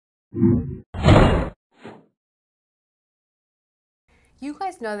You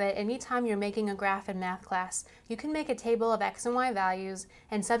guys know that anytime you're making a graph in math class, you can make a table of x and y values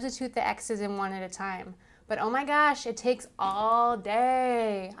and substitute the x's in one at a time. But oh my gosh, it takes all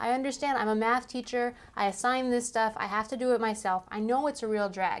day. I understand, I'm a math teacher, I assign this stuff, I have to do it myself. I know it's a real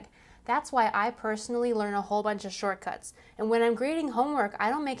drag. That's why I personally learn a whole bunch of shortcuts. And when I'm grading homework, I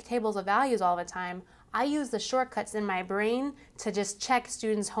don't make tables of values all the time. I use the shortcuts in my brain to just check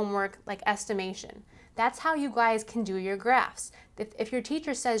students' homework, like estimation. That's how you guys can do your graphs. If your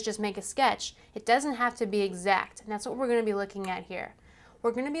teacher says just make a sketch, it doesn't have to be exact, and that's what we're going to be looking at here.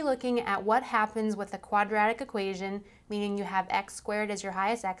 We're going to be looking at what happens with a quadratic equation, meaning you have x squared as your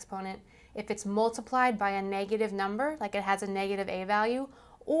highest exponent, if it's multiplied by a negative number, like it has a negative a value,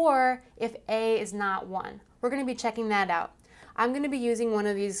 or if a is not 1. We're going to be checking that out. I'm going to be using one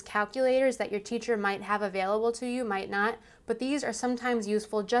of these calculators that your teacher might have available to you, might not, but these are sometimes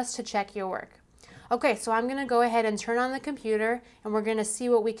useful just to check your work. Okay, so I'm going to go ahead and turn on the computer and we're going to see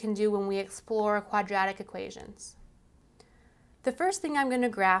what we can do when we explore quadratic equations. The first thing I'm going to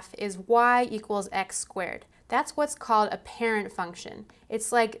graph is y equals x squared. That's what's called a parent function.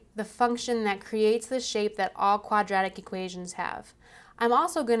 It's like the function that creates the shape that all quadratic equations have. I'm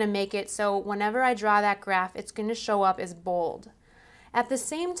also going to make it so whenever I draw that graph, it's going to show up as bold. At the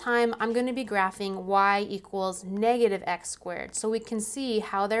same time, I'm going to be graphing y equals negative x squared so we can see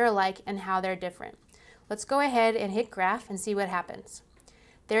how they're alike and how they're different. Let's go ahead and hit graph and see what happens.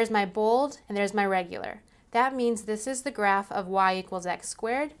 There's my bold and there's my regular. That means this is the graph of y equals x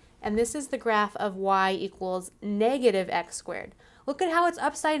squared and this is the graph of y equals negative x squared. Look at how it's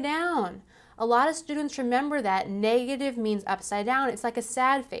upside down. A lot of students remember that negative means upside down. It's like a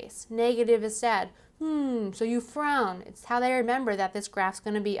sad face. Negative is sad. So you frown. It's how they remember that this graph's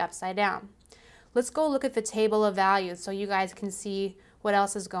going to be upside down. Let's go look at the table of values so you guys can see what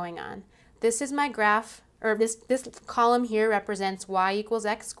else is going on. This is my graph, or this column here represents y equals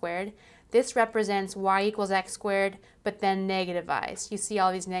x squared. This represents y equals x squared, but then negativized. You see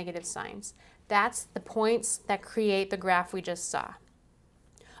all these negative signs. That's the points that create the graph we just saw.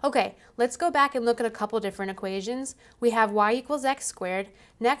 Okay, let's go back and look at a couple different equations. We have y equals x squared.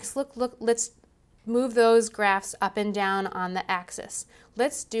 Next, let's move those graphs up and down on the axis.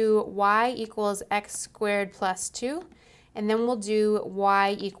 Let's do y equals x squared plus 2, and then we'll do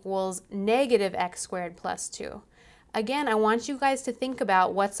y equals negative x squared plus 2. Again, I want you guys to think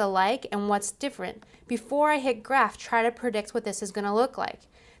about what's alike and what's different. Before I hit graph, try to predict what this is going to look like.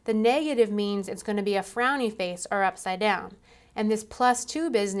 The negative means it's going to be a frowny face or upside down. And this plus 2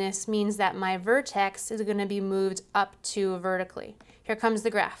 business means that my vertex is going to be moved up 2 vertically. Here comes the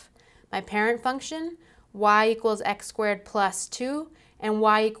graph. My parent function, y equals x squared plus 2, and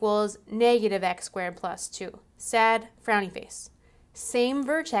y equals negative x squared plus 2. Sad, frowny face. Same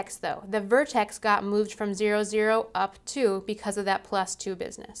vertex though. The vertex got moved from 0, 0 up 2 because of that plus 2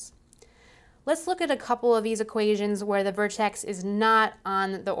 business. Let's look at a couple of these equations where the vertex is not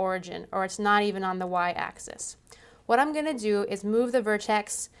on the origin, or it's not even on the y-axis. What I'm going to do is move the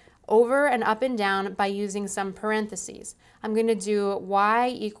vertex over and up and down by using some parentheses. I'm going to do y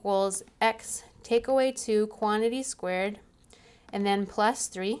equals x take away 2 quantity squared and then plus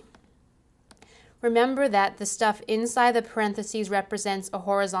 3. Remember that the stuff inside the parentheses represents a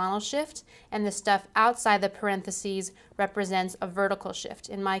horizontal shift and the stuff outside the parentheses represents a vertical shift.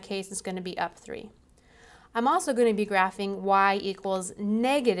 In my case, it's going to be up 3. I'm also going to be graphing y equals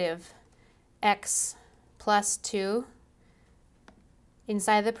negative x plus 2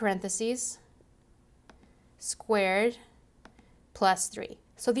 inside the parentheses squared plus 3.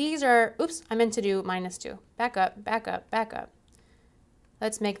 So these are, oops, I meant to do minus 2. Back up, back up, back up.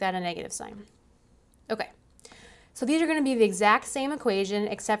 Let's make that a negative sign. Okay, so these are going to be the exact same equation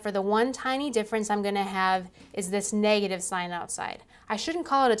except for the one tiny difference I'm going to have is this negative sign outside. I shouldn't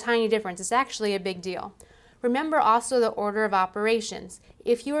call it a tiny difference, it's actually a big deal. Remember also the order of operations.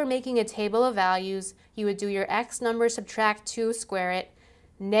 If you were making a table of values, you would do your x number, subtract 2, square it,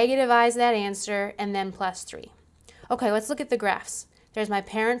 negativize that answer, and then plus 3. Okay, let's look at the graphs. There's my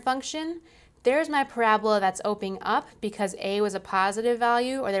parent function. There's my parabola that's opening up because a was a positive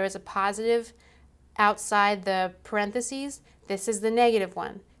value, or there was a positive outside the parentheses. This is the negative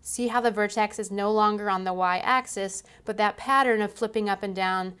one. See how the vertex is no longer on the y-axis, but that pattern of flipping up and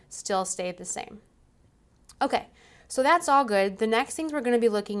down still stayed the same. Okay, so that's all good. The next things we're going to be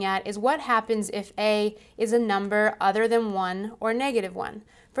looking at is what happens if a is a number other than 1 or negative 1.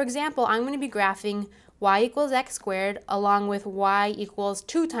 For example, I'm going to be graphing y equals x squared along with y equals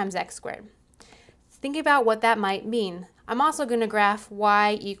 2 times x squared. Think about what that might mean. I'm also going to graph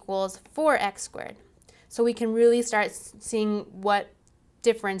y equals 4x squared. So we can really start seeing what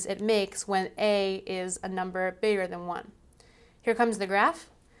difference it makes when a is a number bigger than 1. Here comes the graph.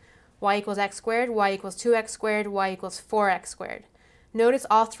 Y equals x squared, y equals 2x squared, y equals 4x squared. Notice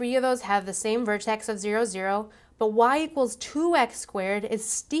all three of those have the same vertex of 0, 0, but y equals 2x squared is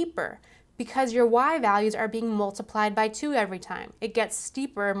steeper because your y values are being multiplied by 2 every time. It gets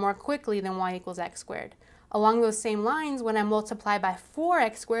steeper more quickly than y equals x squared. Along those same lines, when I multiply by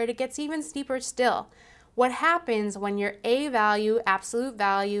 4x squared, it gets even steeper still. What happens when your a value, absolute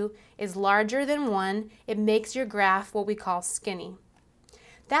value, is larger than 1, it makes your graph what we call skinny.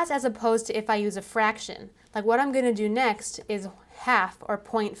 That's as opposed to if I use a fraction. Like what I'm going to do next is half or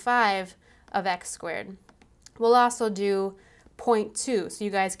 0.5 of x squared. We'll also do 0.2 so you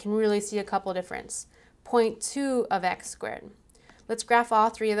guys can really see a couple difference. 0.2 of x squared. Let's graph all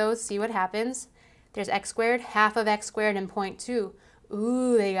three of those, see what happens. There's x squared, half of x squared, and 0.2.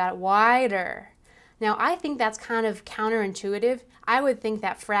 Ooh, they got wider. Now I think that's kind of counterintuitive. I would think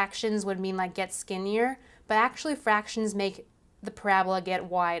that fractions would mean like get skinnier, but actually fractions make the parabola get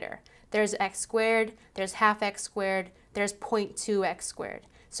wider. There's x squared, there's half x squared, there's 0.2x squared.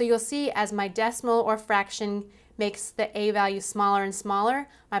 So you'll see as my decimal or fraction makes the a value smaller and smaller,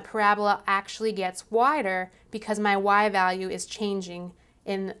 my parabola actually gets wider because my y value is changing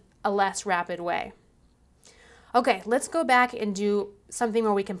in a less rapid way. Okay, let's go back and do something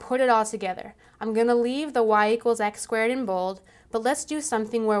where we can put it all together. I'm going to leave the y equals x squared in bold, but let's do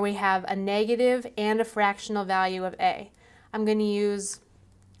something where we have a negative and a fractional value of a. I'm going to use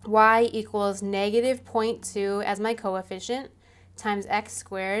y equals negative 0.2 as my coefficient times x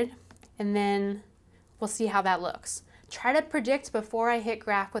squared, and then we'll see how that looks. Try to predict before I hit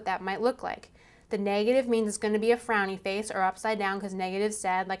graph what that might look like. The negative means it's going to be a frowny face or upside down because negative is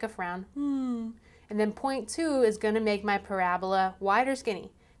sad like a frown. And then 0.2 is going to make my parabola wide or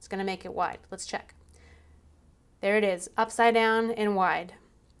skinny. It's going to make it wide. Let's check. There it is, upside down and wide.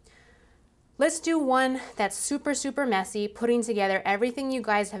 Let's do one that's super, super messy, putting together everything you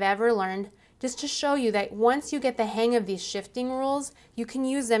guys have ever learned, just to show you that once you get the hang of these shifting rules, you can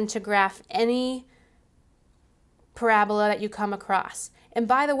use them to graph any parabola that you come across. And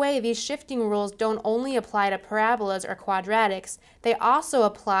by the way, these shifting rules don't only apply to parabolas or quadratics, they also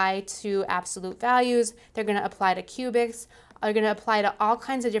apply to absolute values, they're going to apply to cubics, are going to apply to all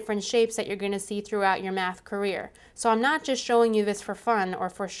kinds of different shapes that you're going to see throughout your math career. So I'm not just showing you this for fun or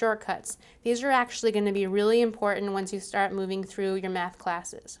for shortcuts. These are actually going to be really important once you start moving through your math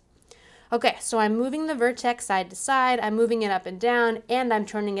classes. Okay, so I'm moving the vertex side to side, I'm moving it up and down, and I'm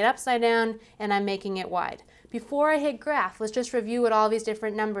turning it upside down, and I'm making it wide. Before I hit graph, let's just review what all these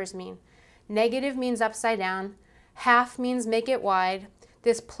different numbers mean. Negative means upside down, half means make it wide.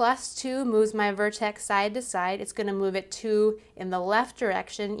 This +2 moves my vertex side to side. It's going to move it 2 in the left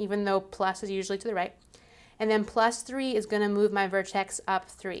direction, even though plus is usually to the right. And then +3 is going to move my vertex up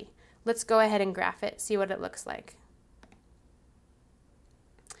 3. Let's go ahead and graph it, see what it looks like.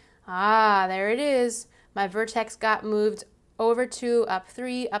 Ah, there it is. My vertex got moved over 2, up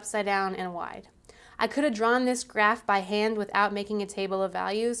 3, upside down, and wide. I could have drawn this graph by hand without making a table of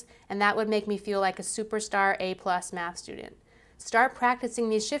values, and that would make me feel like a superstar A+ math student. Start practicing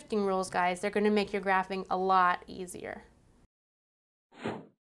these shifting rules, guys. They're going to make your graphing a lot easier.